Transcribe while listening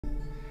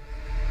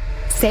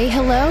Say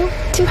hello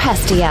to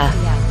Hestia,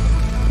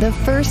 the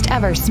first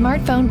ever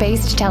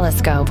smartphone-based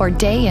telescope for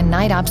day and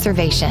night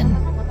observation.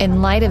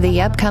 In light of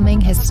the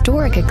upcoming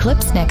historic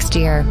eclipse next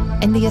year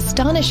and the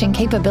astonishing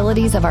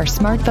capabilities of our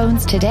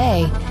smartphones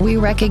today, we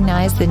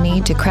recognize the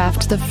need to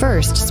craft the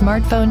first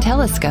smartphone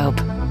telescope,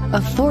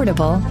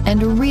 affordable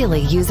and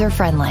really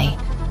user-friendly.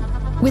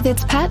 With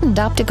its patent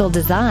optical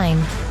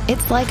design,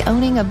 it's like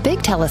owning a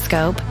big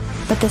telescope,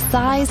 but the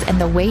size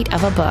and the weight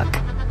of a book.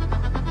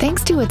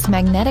 Thanks to its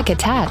magnetic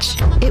attach,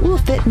 it will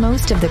fit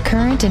most of the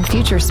current and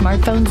future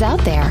smartphones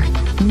out there,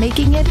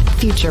 making it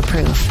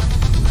future-proof.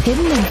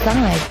 Hidden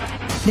inside,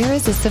 there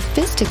is a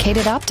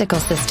sophisticated optical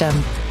system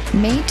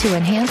made to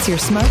enhance your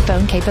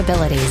smartphone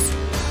capabilities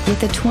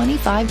with a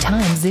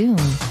 25-time zoom.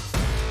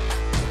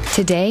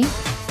 Today,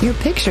 your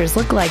pictures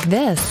look like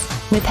this.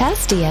 With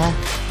Hestia,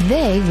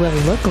 they will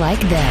look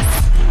like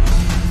this.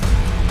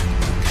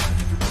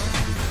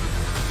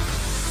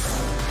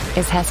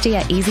 Is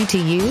Hestia easy to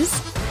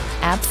use?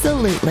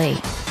 Absolutely.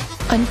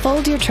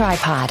 Unfold your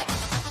tripod.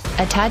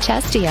 Attach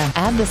Hestia,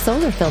 add the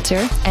solar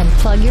filter, and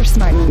plug your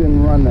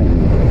smartphone.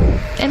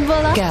 And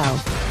voila! Go!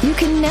 You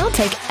can now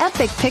take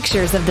epic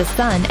pictures of the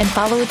sun and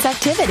follow its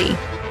activity.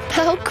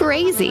 How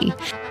crazy!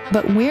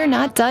 But we're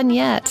not done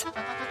yet.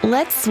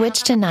 Let's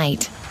switch to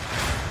night.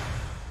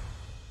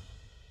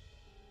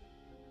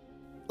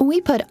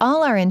 We put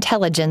all our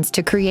intelligence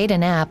to create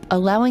an app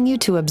allowing you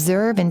to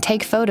observe and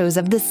take photos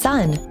of the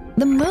sun,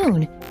 the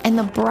moon, and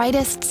the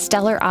brightest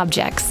stellar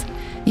objects.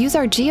 Use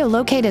our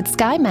geolocated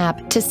sky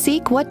map to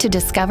seek what to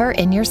discover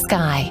in your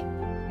sky.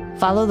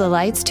 Follow the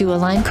lights to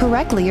align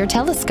correctly your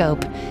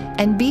telescope,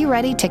 and be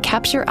ready to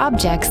capture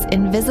objects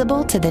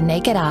invisible to the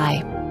naked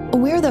eye.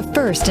 We're the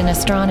first in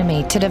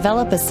astronomy to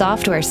develop a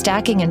software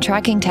stacking and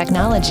tracking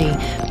technology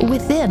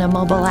within a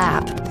mobile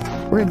app,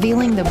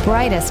 revealing the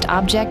brightest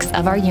objects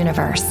of our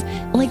universe,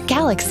 like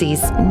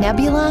galaxies,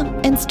 nebula,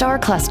 and star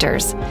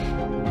clusters.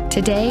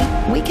 Today,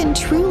 we can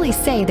truly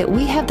say that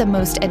we have the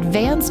most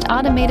advanced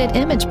automated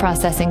image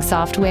processing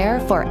software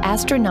for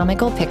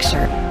astronomical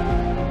picture.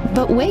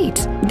 But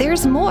wait,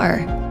 there's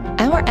more.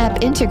 Our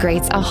app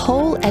integrates a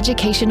whole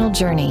educational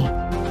journey,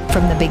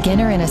 from the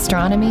beginner in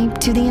astronomy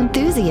to the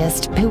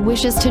enthusiast who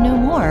wishes to know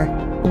more.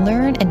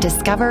 Learn and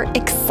discover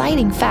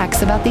exciting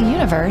facts about the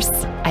universe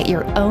at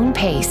your own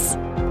pace.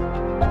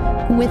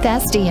 With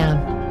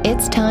Hestia,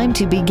 it's time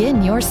to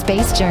begin your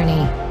space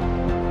journey.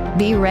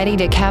 Be ready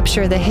to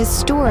capture the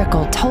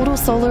historical total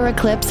solar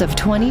eclipse of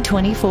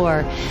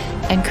 2024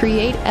 and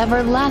create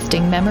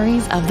everlasting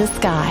memories of the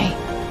sky.